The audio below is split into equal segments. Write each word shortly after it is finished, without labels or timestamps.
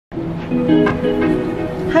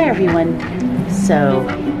Hi everyone. So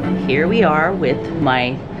here we are with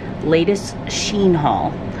my latest Shein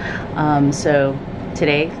haul. So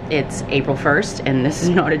today it's April 1st and this is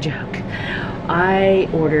not a joke. I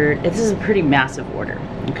ordered, this is a pretty massive order,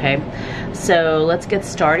 okay? So let's get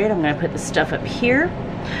started. I'm gonna put the stuff up here.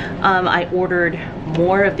 I ordered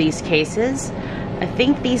more of these cases. I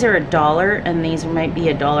think these are $1 and these might be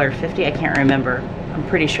 $1.50. I can't remember. I'm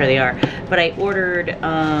pretty sure they are. But I ordered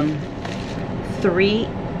 3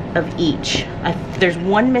 of each. There's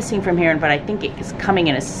one missing from here, but I think it's coming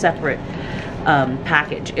in a separate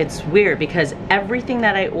package. It's weird because everything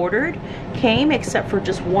that I ordered came except for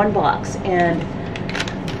just one box. And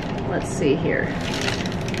let's see here.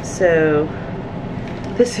 So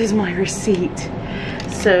this is my receipt.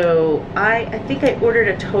 So I think I ordered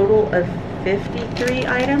a total of 53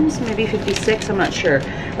 items, maybe 56, I'm not sure.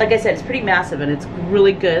 Like I said, it's pretty massive and it's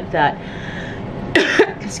really good that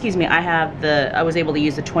excuse me, I was able to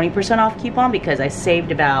use the 20% off coupon because I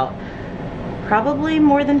saved about probably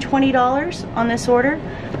more than $20 on this order.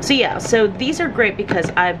 So yeah, so these are great because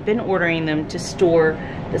I've been ordering them to store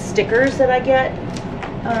the stickers that I get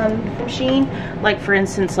from Shein. Like for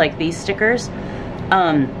instance, like these stickers.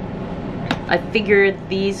 I figured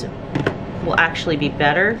these will actually be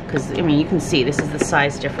better because I mean you can see this is the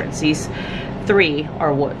size difference. These 3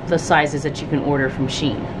 are what the sizes that you can order from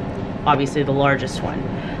Shein. Obviously the largest one.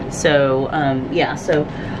 So yeah, so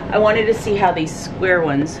I wanted to see how these square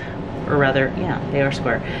ones, or rather, yeah, they are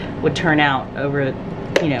square, would turn out over,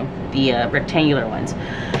 you know, the rectangular ones.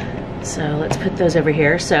 So let's put those over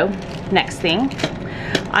here. So next thing,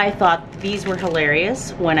 I thought these were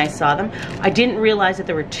hilarious when I saw them. I didn't realize that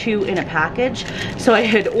there were 2 in a package. So I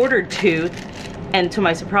had ordered 2 and to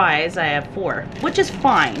my surprise I have 4, which is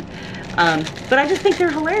fine. But I just think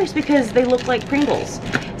they're hilarious because they look like Pringles.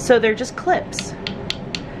 So they're just clips,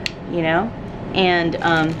 you know? And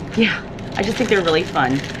yeah, I just think they're really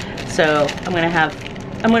fun. So I'm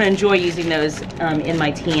gonna enjoy using those in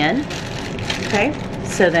my TN. Okay,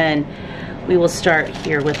 so then we will start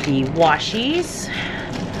here with the washies.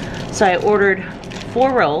 So I ordered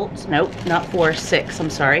 4 rolls, nope, not 4, 6, I'm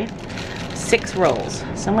sorry. 6 rolls.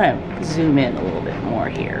 So I'm gonna zoom in a little bit more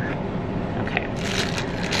here. Okay,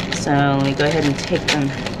 so let me go ahead and take them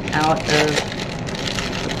out of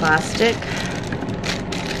the plastic.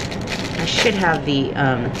 I should have the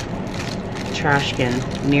trash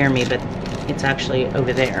can near me, but it's actually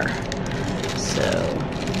over there. So,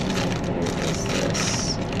 where is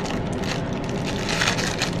this?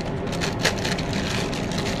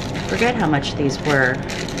 I forget how much these were,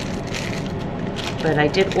 but I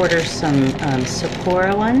did order some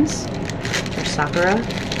Sakura ones, or Sakura.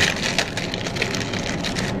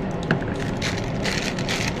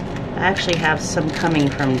 I actually have some coming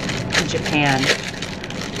from Japan,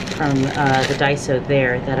 from the Daiso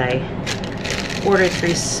there that I ordered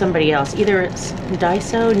through somebody else. Either it's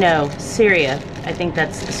Daiso, no, Syria. I think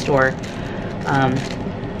that's the store.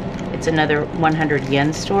 It's another 100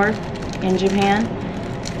 yen store in Japan.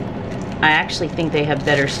 I actually think they have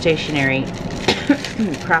better stationery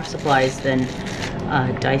craft supplies than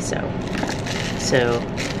Daiso. So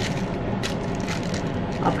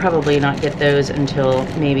I'll probably not get those until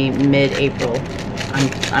maybe mid-April,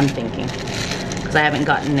 I'm thinking. Because I haven't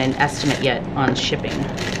gotten an estimate yet on shipping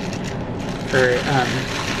for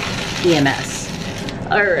EMS.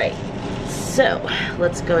 Alright, so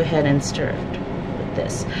let's go ahead and start with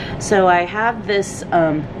this. So I have this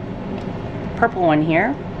purple one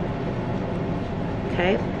here.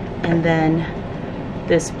 Okay, and then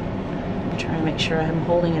this, I'm trying to make sure I'm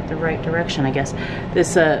holding it the right direction, I guess.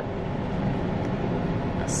 This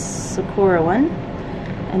Sakura one,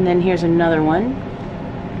 and then here's another one,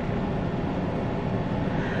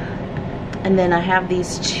 and then I have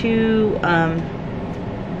these 2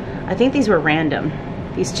 I think these were random,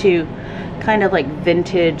 these 2 kind of like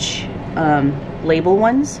vintage label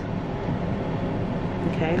ones.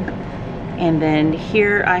 Okay, and then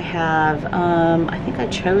here I have I think I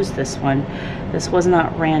chose this one. This was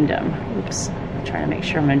not random. Oops, I'm trying to make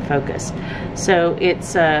sure I'm in focus. So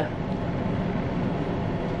it's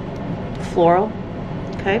floral.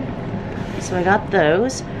 Okay, so I got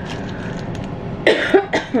those.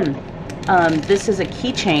 This is a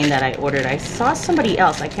keychain that I ordered. I saw somebody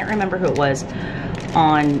else, I can't remember who it was,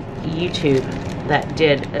 on YouTube that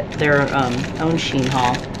did their own Shein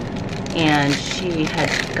haul, and she had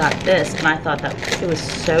got this, and I thought that it was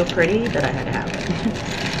so pretty that I had to have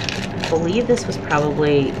it. I believe this was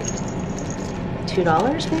probably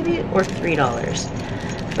 $2 maybe, or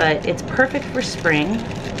 $3, but it's perfect for spring.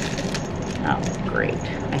 Oh, great,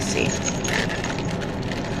 I see.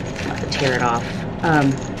 I'll have to tear it off.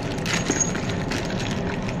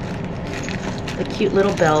 the cute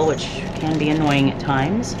little bell, which can be annoying at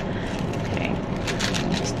times. Okay,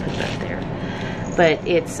 I'll just put that there. But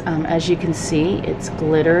it's, as you can see, it's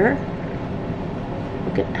glitter.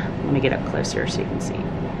 Look at, let me get up closer so you can see.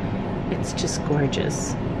 It's just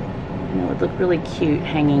gorgeous. And it would look really cute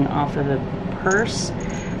hanging off of a purse.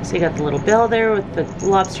 So you got the little bell there with the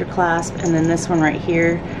lobster clasp, and then this one right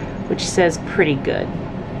here, which says pretty good.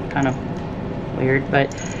 Kind of weird,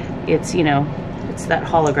 but it's, you know, it's that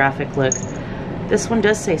holographic look. This one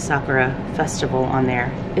does say Sakura Festival on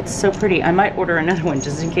there. It's so pretty. I might order another one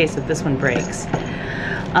just in case if this one breaks.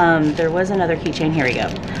 There was another keychain. Here we go.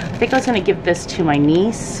 I think I was going to give this to my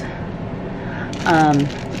niece.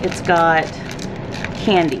 It's got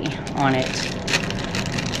candy on it.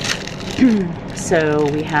 So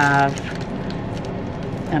we have,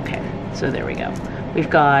 okay, so there we go. We've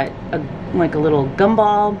got like a little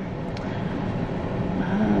gumball.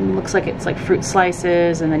 Looks like it's like fruit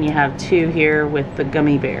slices, and then you have two here with the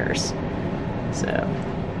gummy bears. So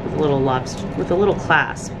with a little lobster, with a little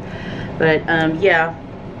clasp. But yeah,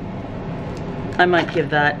 I might give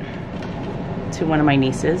that to one of my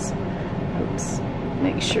nieces. Oops,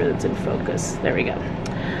 make sure that's in focus. There we go.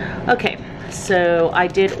 Okay, so I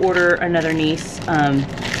did order another niece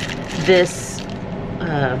this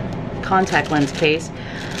contact lens case.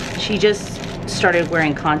 She just started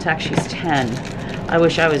wearing contacts. She's 10. I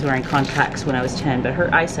wish I was wearing contacts when I was 10, but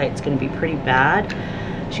her eyesight's going to be pretty bad.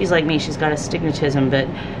 She's like me, she's got astigmatism, but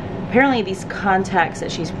apparently these contacts that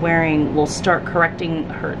she's wearing will start correcting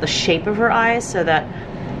the shape of her eyes so that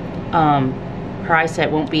her eyesight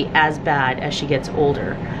won't be as bad as she gets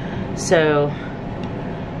older. So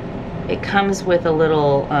it comes with a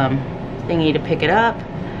little thingy to pick it up.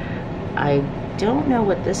 I don't know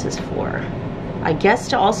what this is for. I guess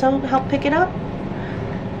to also help pick it up,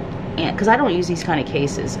 and because I don't use these kind of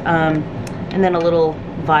cases. And then a little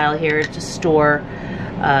vial here to store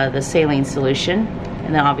the saline solution,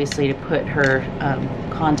 and then obviously to put her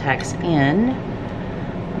contacts in.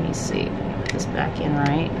 Let me see, put this back in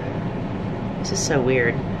right. This is so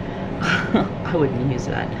weird. I wouldn't use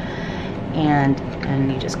that. And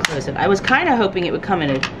you just close it. I was kind of hoping it would come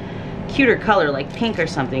in a cuter color like pink or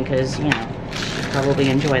something, because, you know, she'd probably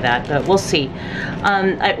enjoy that, but we'll see.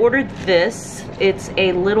 I ordered this. It's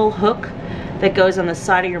a little hook that goes on the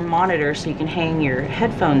side of your monitor so you can hang your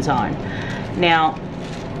headphones on. Now,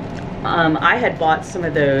 I had bought some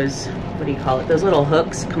of those, what do you call it, those little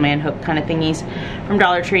hooks, command hook kind of thingies from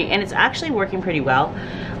Dollar Tree, and it's actually working pretty well.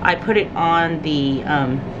 I put it on the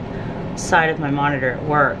side of my monitor at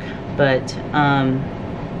work, but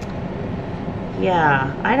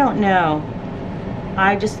yeah, I don't know.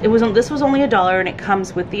 This was only $1, and it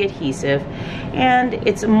comes with the adhesive, and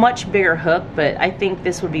it's a much bigger hook, but I think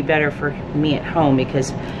this would be better for me at home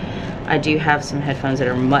because I do have some headphones that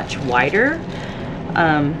are much wider,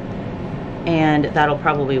 and that'll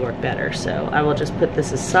probably work better. So I will just put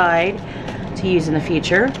this aside to use in the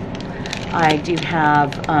future. I do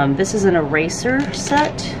have, this is an eraser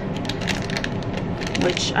set,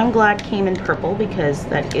 which I'm glad came in purple because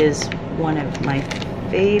that is one of my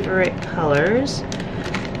favorite colors.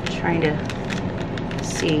 Trying to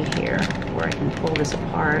see here where I can pull this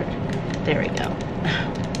apart. There we go.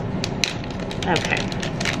 Okay.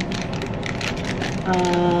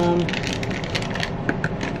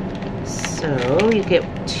 So you get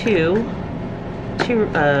you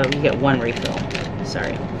get one refill.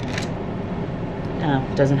 Sorry.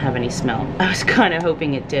 It doesn't have any smell. I was kind of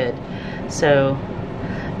hoping it did. So,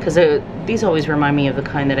 because these always remind me of the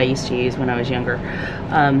kind that I used to use when I was younger.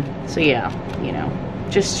 So yeah, you know,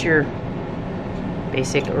 just your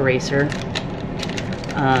basic eraser.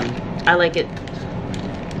 I like it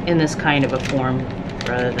in this kind of a form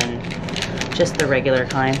rather than just the regular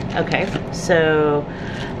kind. Okay, so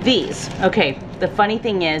these. Okay, the funny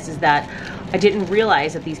thing is that I didn't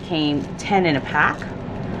realize that these came 10 in a pack,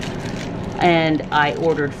 and I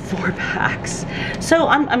ordered 4 packs. So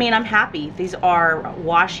I mean, I'm happy. These are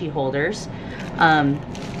washi holders.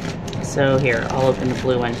 So here, I'll open the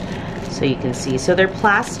blue one so you can see. So they're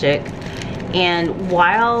plastic, and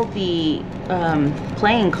while the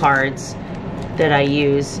playing cards that I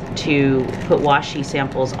use to put washi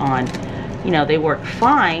samples on, you know, they work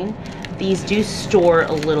fine, these do store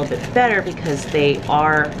a little bit better because they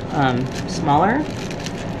are smaller,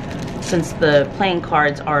 since the playing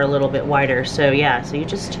cards are a little bit wider. So yeah, so you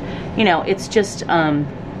just, you know, it's just not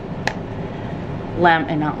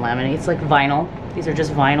laminate, it's like vinyl. These are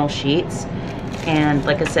just vinyl sheets, and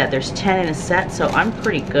like I said, there's 10 in a set, so I'm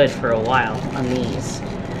pretty good for a while on these.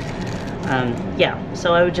 Yeah,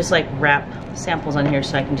 so I would just like wrap samples on here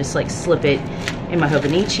so I can just like slip it in my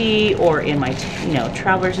Hobonichi or in my, you know,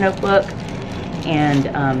 traveler's notebook, and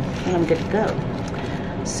I'm good to go.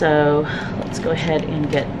 So let's go ahead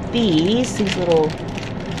and get these little,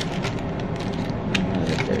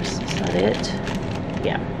 is that it?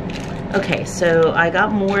 Yeah. Okay, so I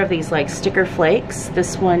got more of these like sticker flakes.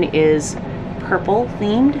 This one is purple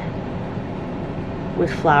themed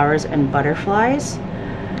with flowers and butterflies.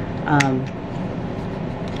 I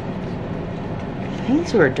think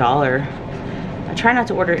these were $1. I try not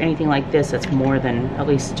to order anything like this that's more than at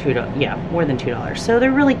least $2. Yeah, more than $2. So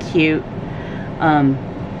they're really cute.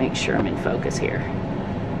 Make sure I'm in focus here.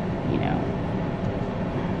 You know,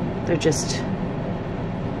 they're just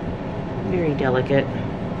very delicate.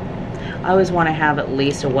 I always want to have at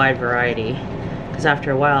least a wide variety, because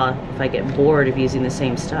after a while, if I get bored of using the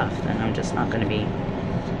same stuff, then I'm just not going to be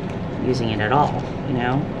using it at all, you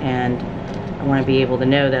know? And I want to be able to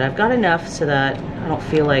know that I've got enough so that I don't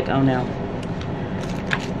feel like, oh no,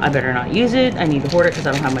 I better not use it, I need to hoard it because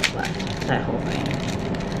I don't have much left. That whole thing.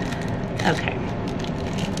 Okay.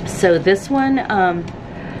 So this one,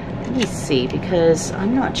 let me see, because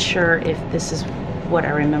I'm not sure if this is what I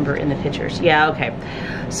remember in the pictures. Yeah, okay.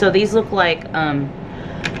 So these look like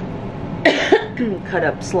cut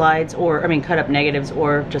up slides, or I mean cut up negatives,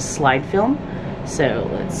 or just slide film. So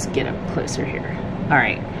let's get up closer here. All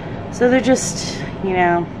right. So they're just, you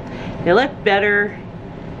know, they look better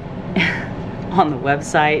on the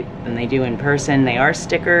website than they do in person. They are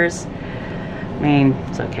stickers. I mean,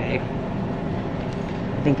 it's okay.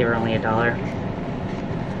 I think they were only $1.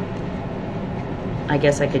 I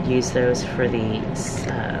guess I could use those for the,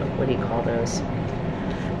 what do you call those?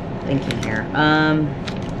 Thinking here.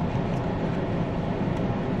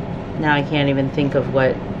 Now I can't even think of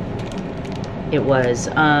what it was.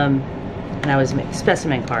 And I was making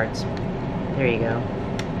specimen cards. There you go.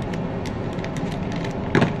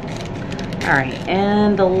 All right,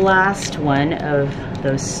 and the last one of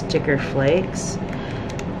those sticker flakes.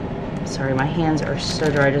 Sorry, my hands are so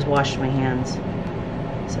dry. I just washed my hands,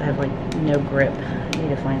 so I have like no grip. I need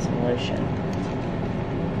to find some lotion.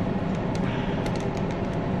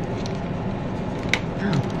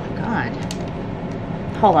 Oh my God.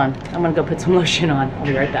 Hold on, I'm gonna go put some lotion on. I'll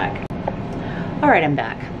be right back. All right, I'm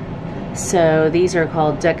back. So these are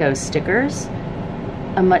called deco stickers,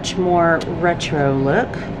 a much more retro look.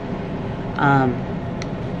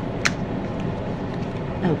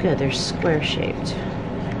 Oh good, they're square shaped.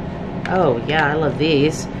 Oh yeah, I love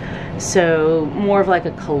these. So more of like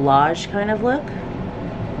a collage kind of look.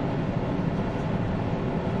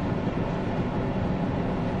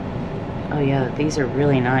 Oh yeah, these are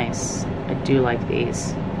really nice. I do like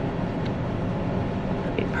these.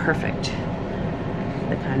 That'd be perfect.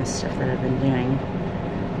 The kind of stuff that I've been doing.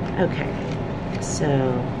 Okay, so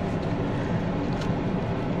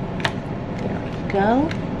there we go.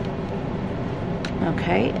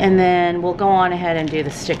 Okay, and then we'll go on ahead and do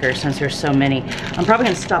the stickers since there's so many. I'm probably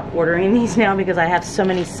gonna stop ordering these now because I have so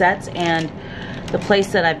many sets, and the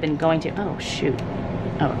place that I've been going to, oh shoot,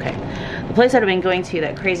 oh okay. The place that I've been going to,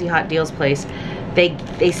 that Crazy Hot Deals place,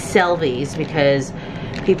 they sell these because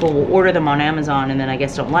people will order them on Amazon and then I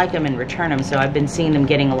guess don't like them and return them. So I've been seeing them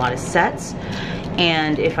getting a lot of sets.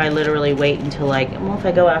 And if I literally wait until like, well, if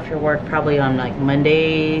I go after work probably on like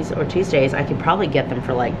Mondays or Tuesdays, I could probably get them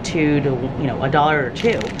for like $2 to, you know, $1 or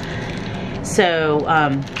 $2. So,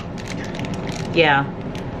 yeah,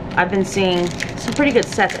 I've been seeing some pretty good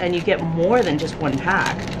sets, and you get more than just one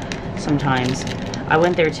pack sometimes. I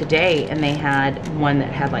went there today and they had one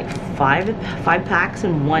that had like five packs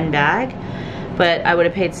in one bag, but I would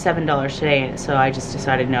have paid $7 today, so I just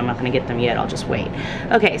decided, no, I'm not gonna get them yet, I'll just wait.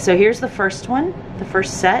 Okay, so here's the first one, the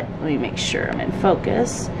first set. Let me make sure I'm in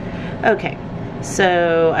focus. Okay,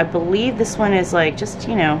 so I believe this one is like just,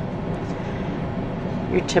 you know,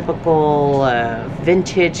 your typical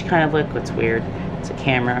vintage kind of look. What's weird, it's a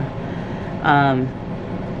camera.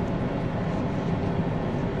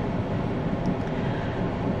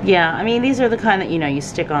 Yeah, I mean, these are the kind that, you know, you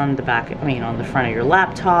stick on the back, I mean, on the front of your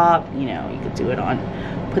laptop. You know, you could do it on,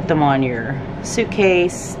 put them on your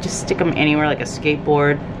suitcase, just stick them anywhere, like a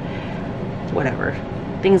skateboard, whatever,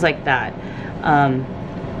 things like that.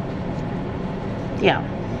 Yeah,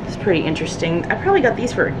 it's pretty interesting. I probably got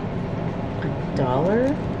these for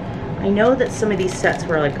 $1. I know that some of these sets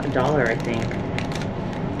were like $1, I think.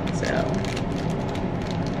 So,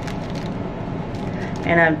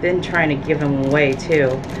 and I've been trying to give them away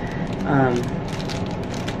too.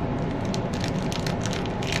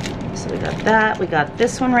 So we got that. We got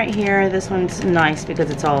this one right here. This one's nice because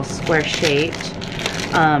it's all square shaped.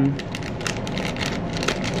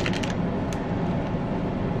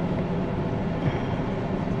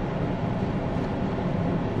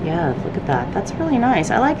 Yeah, look at that. That's really nice.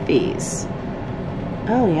 I like these.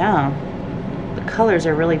 Oh yeah, the colors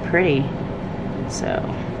are really pretty. So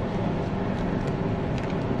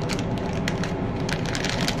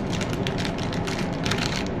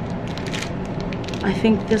I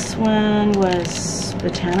think this one was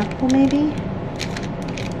botanical, maybe?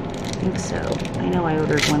 I think so. I know I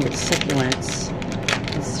ordered one with succulents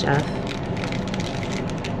and stuff.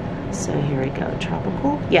 So here we go,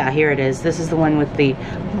 tropical. Yeah, here it is. This is the one with the, I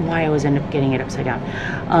don't know why I always end up getting it upside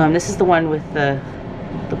down. This is the one with the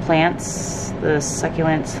plants, the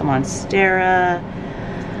succulents, the monstera.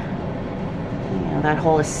 You know, that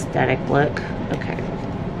whole aesthetic look. Okay.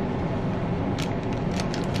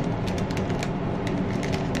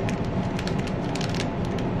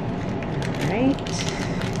 Alright.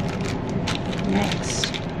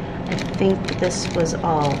 Next, I think this was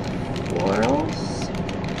all florals.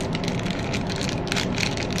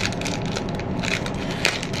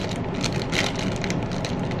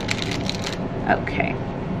 Okay.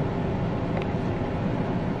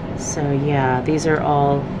 So yeah, these are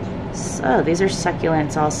all, oh, these are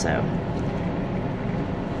succulents also.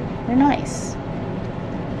 They're nice.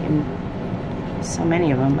 And so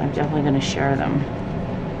many of them, I'm definitely going to share them.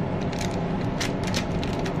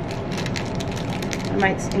 I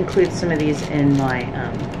might include some of these in my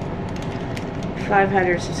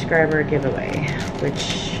 500 subscriber giveaway,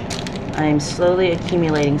 which I'm slowly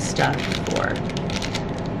accumulating stuff for.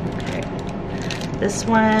 This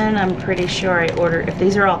one, I'm pretty sure I ordered, if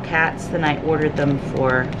these are all cats, then I ordered them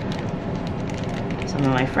for some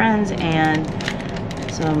of my friends and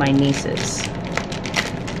some of my nieces.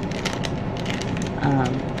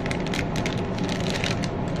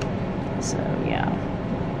 So yeah,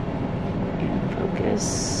 and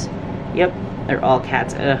focus. Yep, they're all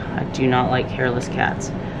cats. Ugh, I do not like hairless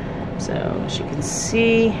cats. So as you can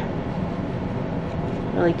see,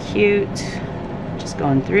 really cute. Just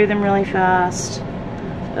going through them really fast.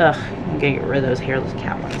 Ugh, I'm gonna get rid of those hairless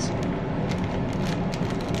cat ones.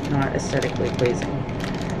 Not aesthetically pleasing.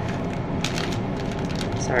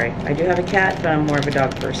 Sorry, I do have a cat, but I'm more of a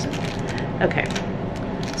dog person. Okay,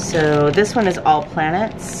 so this one is all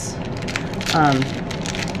planets,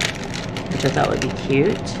 which I thought would be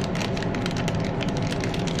cute.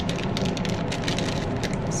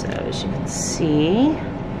 So as you can see,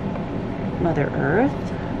 Mother Earth,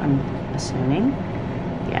 I'm assuming.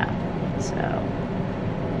 Yeah, so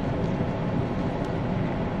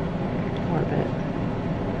orbit.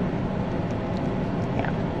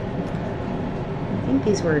 Yeah, I think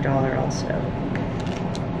these were $1 also.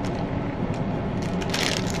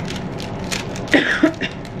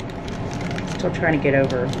 Still trying to get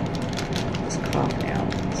over this cough now.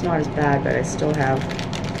 It's not as bad, but I still have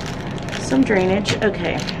some drainage.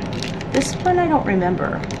 Okay, this one I don't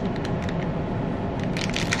remember.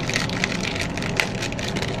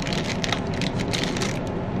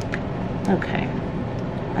 Okay,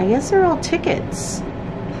 I guess they're all tickets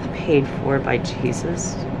paid for by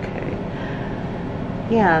Jesus. Okay,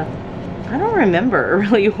 yeah, I don't remember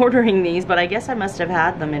really ordering these, but I guess I must have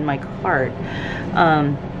had them in my cart.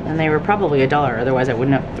 And they were probably $1, otherwise I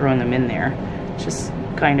wouldn't have thrown them in there. It's just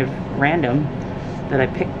kind of random that I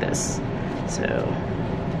picked this. So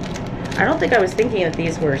I don't think I was thinking that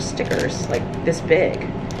these were stickers like this big,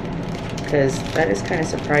 because that is kind of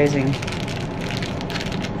surprising.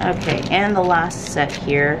 Okay, and the last set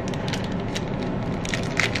here.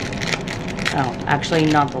 Oh, actually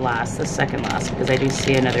not the last, the second last, because I do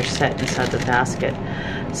see another set inside the basket.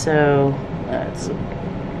 So let's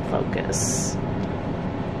focus.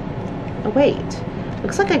 Oh wait,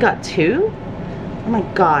 looks like I got two? Oh my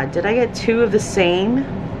god, did I get two of the same?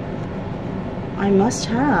 I must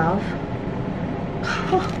have.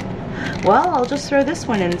 Well, I'll just throw this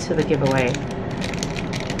one into the giveaway.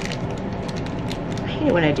 I hate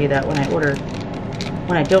it when I do that, when I order,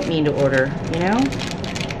 when I don't mean to order, you know?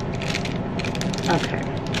 Okay,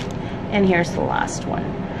 and here's the last one.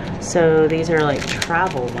 So these are like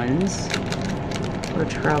travel ones, or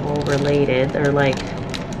travel related. They're like,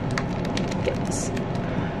 get this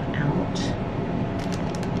out.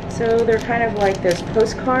 So they're kind of like those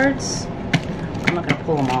postcards. I'm not gonna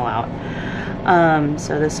pull them all out.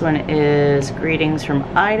 So this one is Greetings from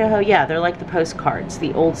Idaho. Yeah, they're like the postcards,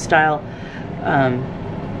 the old style,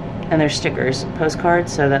 and they're stickers,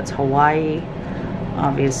 postcards. So that's Hawaii,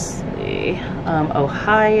 obviously,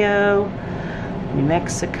 Ohio, New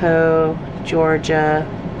Mexico, Georgia.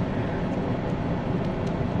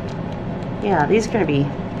 Yeah, these are gonna be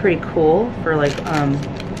pretty cool for like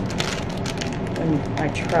when I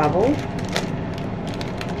travel.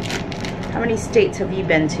 How many states have you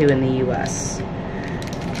been to in the US?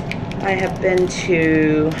 I have been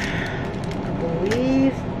to, I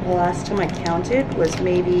believe, the last time I counted was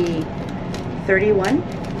maybe 31, I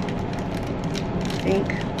think.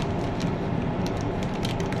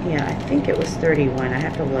 Yeah, I think it was 31. I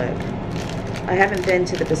have to look. I haven't been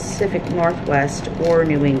to the Pacific Northwest or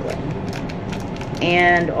New England.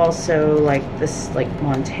 And also like this, like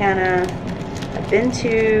Montana. I've been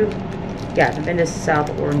to, yeah, I haven't been to South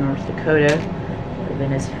or North Dakota. I've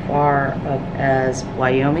been as far up as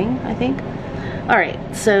Wyoming, I think. All right,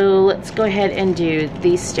 so let's go ahead and do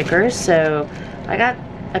these stickers. So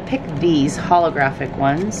I picked these holographic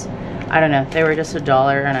ones. I don't know, they were just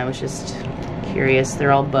 $1 and I was just curious.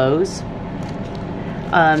 They're all bows.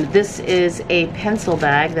 This is a pencil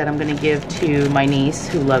bag that I'm gonna give to my niece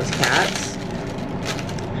who loves cats.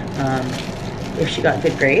 If she got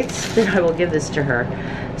good grades, then I will give this to her.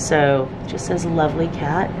 So it just says lovely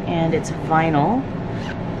cat, and it's vinyl.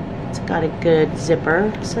 It's got a good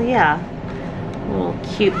zipper. So yeah, a little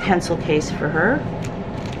cute pencil case for her.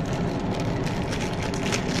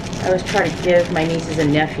 I always try to give my nieces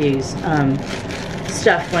and nephews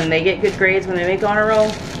stuff when they get good grades. When they make honor roll,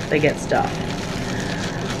 they get stuff.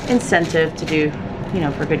 Incentive to do, you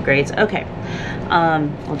know, for good grades. Okay,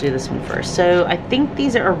 we'll do this one first. So I think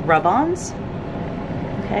these are rub-ons.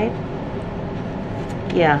 Okay.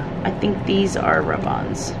 Yeah, I think these are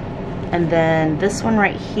rub-ons. And then this one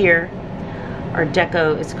right here are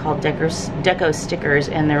deco, it's called deco stickers,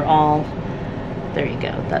 and they're all, there you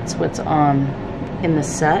go, that's what's in the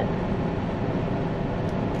set.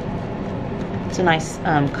 It's a nice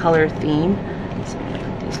color theme. So I'm gonna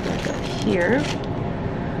put these back up here.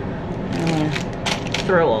 I'm gonna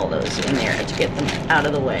throw all those in there to get them out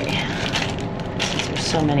of the way, since there's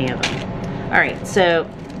so many of them. All right, so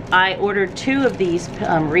I ordered 2 of these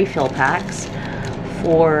refill packs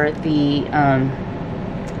for the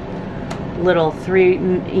little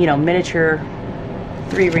miniature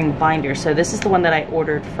 3-ring binder. So this is the one that I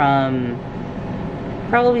ordered from,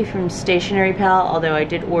 probably from Stationery Pal, although I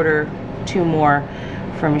did order 2 more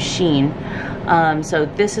from Shein. So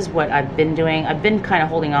this is what I've been doing. I've been kind of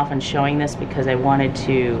holding off on showing this because I wanted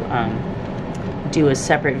to do a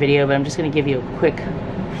separate video, but I'm just going to give you a quick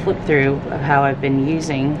flip through of how I've been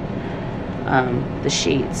using the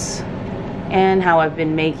sheets and how I've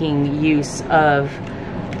been making use of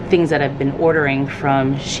things that I've been ordering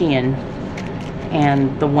from Shein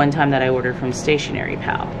and the one time that I ordered from Stationery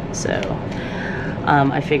Pal. So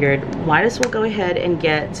I figured might as well go ahead and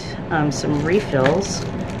get some refills.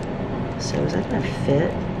 So is that gonna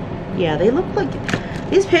fit? Yeah, they look like,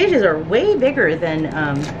 these pages are way bigger than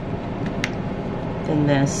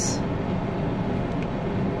this.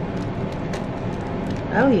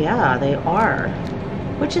 Oh yeah, they are,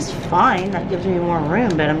 which is fine. That gives me more room,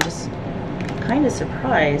 but I'm just kind of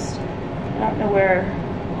surprised. I don't know where,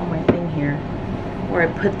 on my thing here, where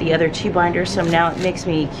I put the other 2 binders. So now it makes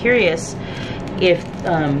me curious if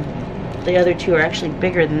the other 2 are actually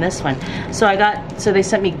bigger than this one. So they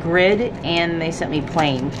sent me grid and they sent me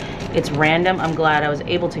plain. It's random. I'm glad I was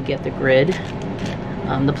able to get the grid.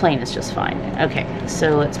 The plain is just fine. Okay,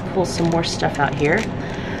 so let's pull some more stuff out here.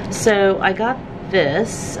 So I got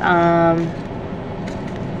this.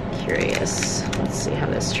 Curious. Let's see how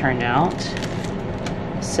this turned out.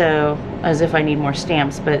 So, as if I need more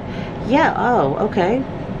stamps, but yeah, oh, okay.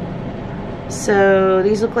 So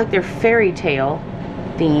these look like they're fairy tale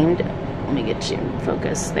themed. Let me get you in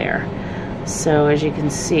focus there. So as you can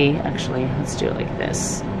see, actually, let's do it like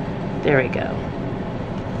this. There we go.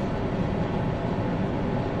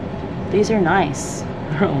 These are nice.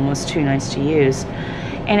 They're almost too nice to use.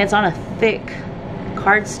 And it's on a thick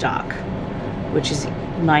cardstock, which is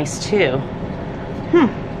nice too.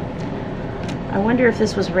 I wonder if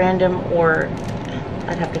this was random, or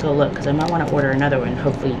I'd have to go look because I might want to order another one.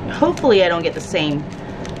 Hopefully I don't get the same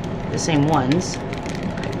ones.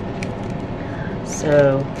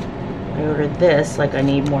 So I ordered this, like I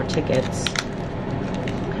need more tickets.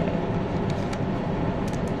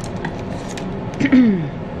 Okay.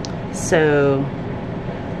 So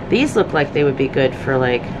these look like they would be good for,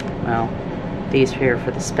 like, well, these here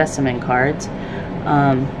for the specimen cards.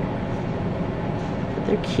 But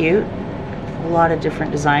they're cute. A lot of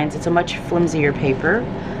different designs. It's a much flimsier paper.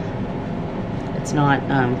 It's not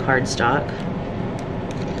cardstock.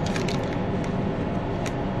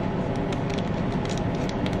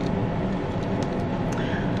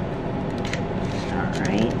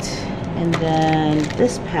 Alright, and then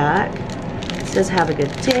this pack says have a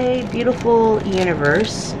good day, beautiful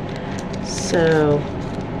universe. So,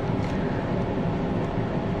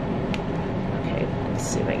 okay, let's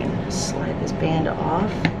see if I can slide this band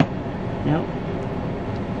off. Nope.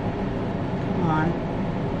 Come on.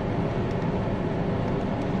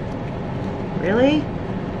 Really?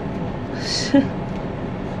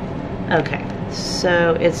 Okay,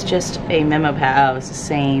 so it's just a memo pad. Oh, it's the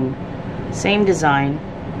same design.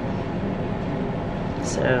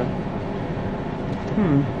 So,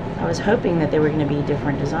 I was hoping that they were going to be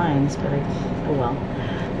different designs, but oh well.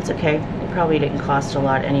 It's okay. It probably didn't cost a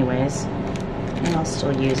lot anyways, and I'll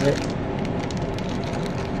still use it.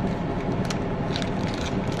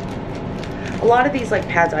 A lot of these like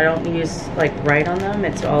pads I don't use like right on them.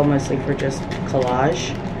 It's all mostly for just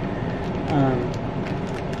collage.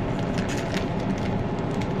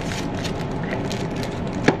 Okay.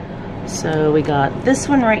 So we got this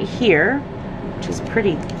one right here, which is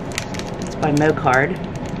pretty. It's by Mocard.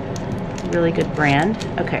 Really good brand.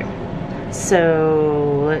 Okay.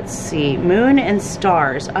 So let's see. Moon and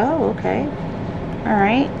Stars. Oh, okay. All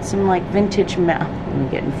right. Some like vintage map. Let me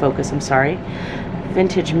get in focus. I'm sorry.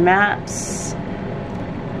 Vintage maps.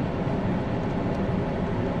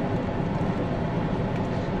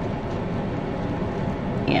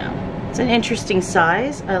 Yeah, it's an interesting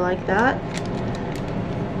size. I like that.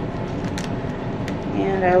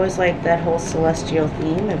 And I always like that whole celestial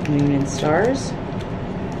theme of moon and stars.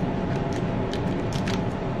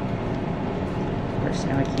 Of course,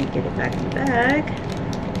 now I can't get it back in the bag.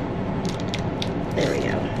 There we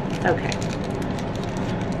go. Okay.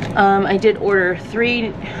 I did order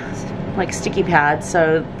 3 like sticky pads,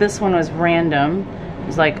 so this one was random. It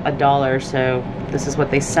was like $1, so this is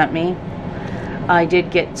what they sent me. I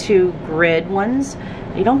did get 2 grid ones.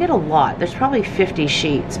 You don't get a lot. There's probably 50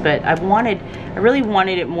 sheets, but I really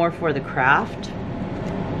wanted it more for the craft.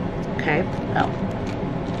 Okay. Oh.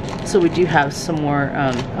 So we do have some more.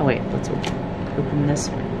 Oh wait, let's open this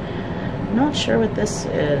one. I'm not sure what this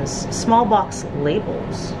is. Small box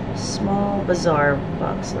labels. Small bizarre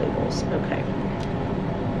box labels. Okay.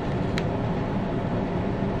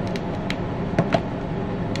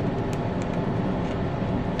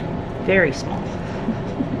 Very small.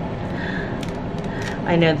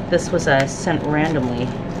 I know that this was sent randomly.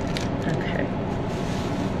 Okay.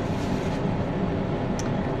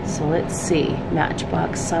 So let's see.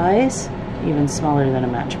 Matchbox size. Even smaller than a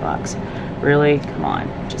matchbox. Really? Come on.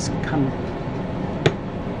 Just come.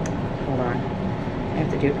 Hold on. I have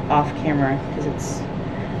to do it off camera because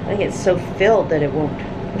I think it's so filled that it won't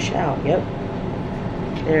push out. Yep.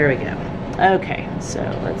 There we go. Okay. So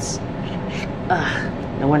let's.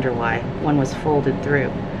 No wonder why. One was folded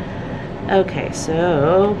through. Okay,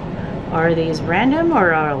 so are these random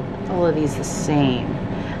or are all of these the same?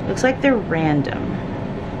 Looks like they're random.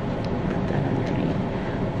 Put that underneath.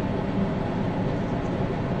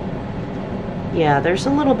 Yeah, there's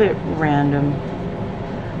a little bit random.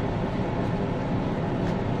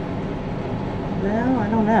 Well, I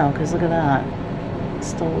don't know, because look at that. It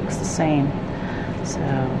still looks the same. So,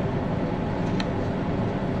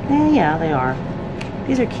 yeah, they are.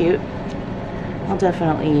 These are cute. I'll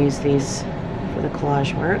definitely use these for the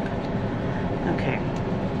collage work. Okay. I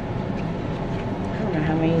don't know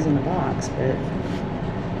how many is in the box, but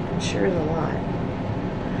I'm sure is a lot.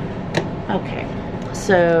 Okay.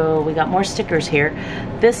 So we got more stickers here.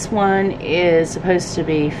 This one is supposed to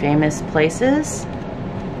be famous places.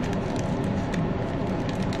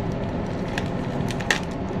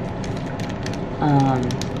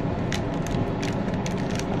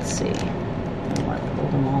 Let's see. I want to pull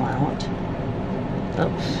them all out.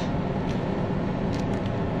 Oops.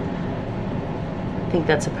 I think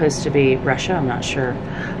that's supposed to be Russia. I'm not sure.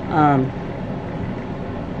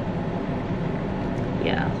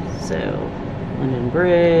 Yeah. So London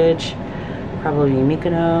Bridge, probably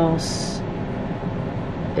Mykonos,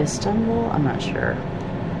 Istanbul. I'm not sure.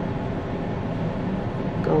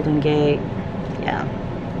 Golden Gate. Yeah.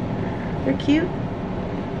 They're cute.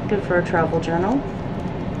 Good for a travel journal.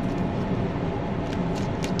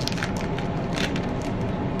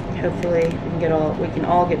 Hopefully we can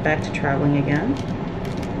all get back to traveling again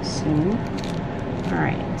soon.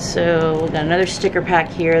 Alright, so we got another sticker pack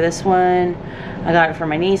here. This one, I got it for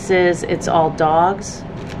my nieces. It's all dogs.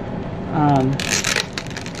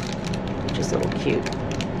 Just little cute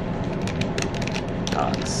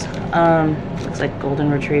dogs. Looks like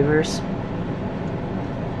golden retrievers.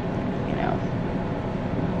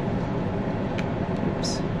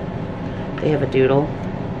 They have a doodle.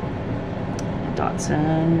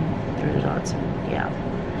 Dotson. There's a Dotson. Yeah.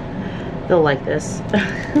 They'll like this.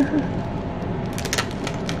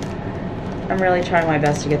 I'm really trying my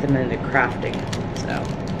best to get them into crafting. So.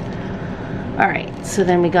 Alright. So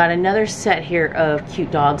then we got another set here of cute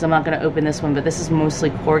dogs. I'm not going to open this one, but this is mostly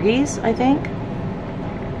corgis, I think.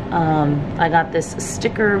 I got this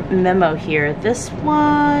sticker memo here. This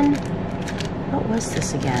one. What was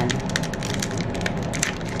this again?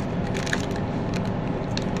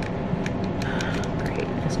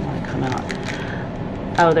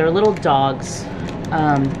 Oh, they're little dogs.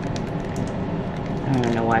 I don't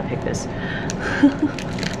even know why I picked this.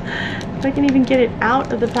 If I can even get it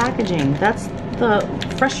out of the packaging. That's the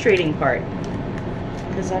frustrating part,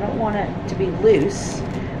 because I don't want it to be loose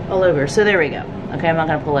all over. So there we go. Okay, I'm not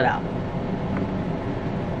gonna pull it out,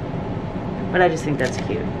 but I just think that's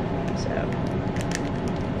cute. So,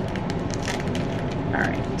 all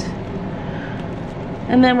right.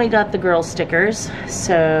 And then we got the girl stickers.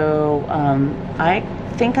 So I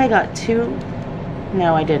think I got 2.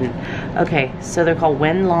 No, I didn't. Okay, so they're called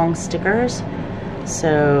When Long stickers.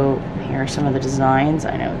 So here are some of the designs.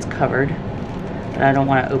 I know it's covered, but I don't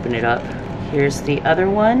want to open it up. Here's the other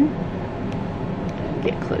one.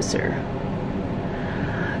 Get closer.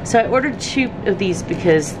 So I ordered 2 of these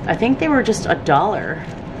because I think they were just $1.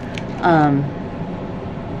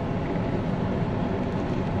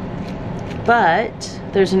 But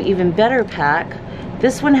there's an even better pack.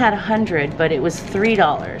 This one had 100, but it was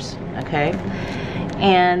 $3. Okay,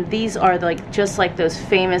 and these are like just like those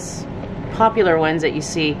famous popular ones that you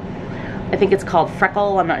see. I think it's called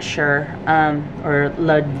Freckle, I'm not sure, or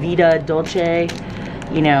La Vida Dolce,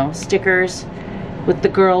 you know, stickers with the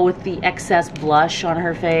girl with the excess blush on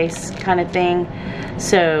her face kind of thing.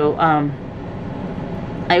 So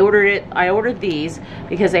I ordered these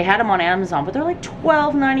because they had them on Amazon, but they're like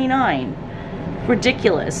 $12.99.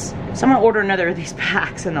 Ridiculous. So I'm gonna order another of these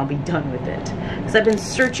packs and I'll be done with it, because I've been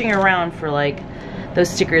searching around for like those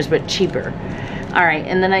stickers but cheaper. All right,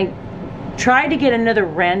 and then I tried to get another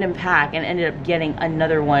random pack and ended up getting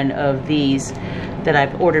another one of these that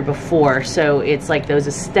I've ordered before. So it's like those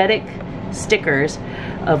aesthetic stickers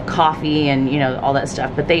of coffee and, you know, all that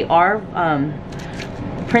stuff, but they are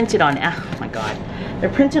printed on, oh my god, they're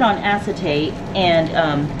printed on acetate, and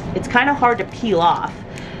it's kind of hard to peel off.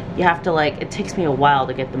 You have to, like, it takes me a while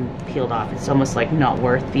to get them peeled off. It's almost like not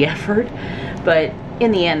worth the effort, but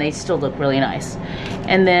in the end they still look really nice.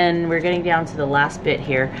 And then we're getting down to the last bit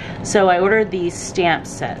here. So I ordered these stamp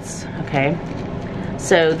sets. Okay,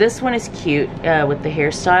 so this one is cute with the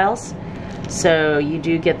hairstyles. So you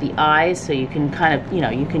do get the eyes, so you can kind of, you know,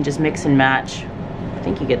 you can just mix and match. I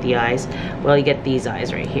think you get the eyes. Well, you get these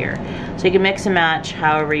eyes right here. So you can mix and match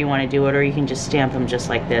however you want to do it, or you can just stamp them just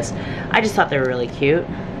like this. I just thought they were really cute.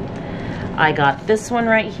 I got this one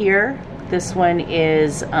right here. This one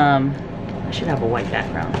is, I should have a white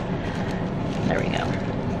background. There we go.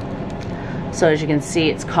 So as you can see,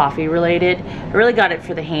 it's coffee related. I really got it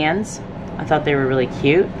for the hands. I thought they were really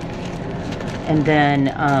cute. And then,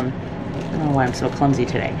 I don't know why I'm so clumsy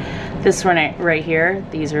today. This one right here,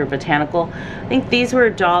 these are botanical. I think these were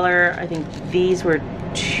 $1. I think these were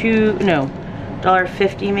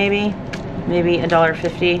 $1.50 maybe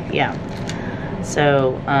 $1.50. Yeah.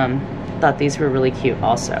 So, thought these were really cute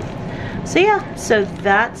also. So yeah, so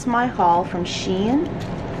that's my haul from Shein,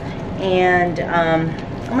 and I'm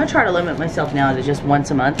gonna try to limit myself now to just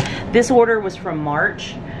once a month. This order was from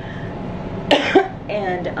March,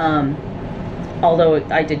 and although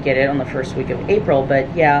I did get it on the first week of April, but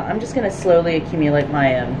yeah, I'm just gonna slowly accumulate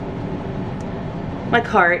my my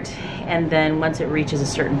cart, and then once it reaches a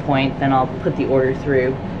certain point, then I'll put the order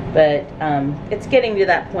through. But it's getting to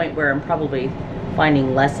that point where I'm probably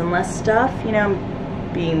finding less and less stuff, you know,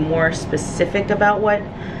 being more specific about what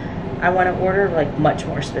I want to order, like much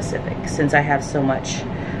more specific, since I have so much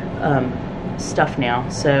stuff now.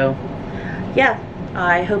 So yeah,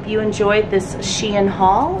 I hope you enjoyed this Shein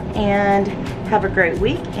haul, and have a great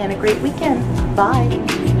week and a great weekend. Bye.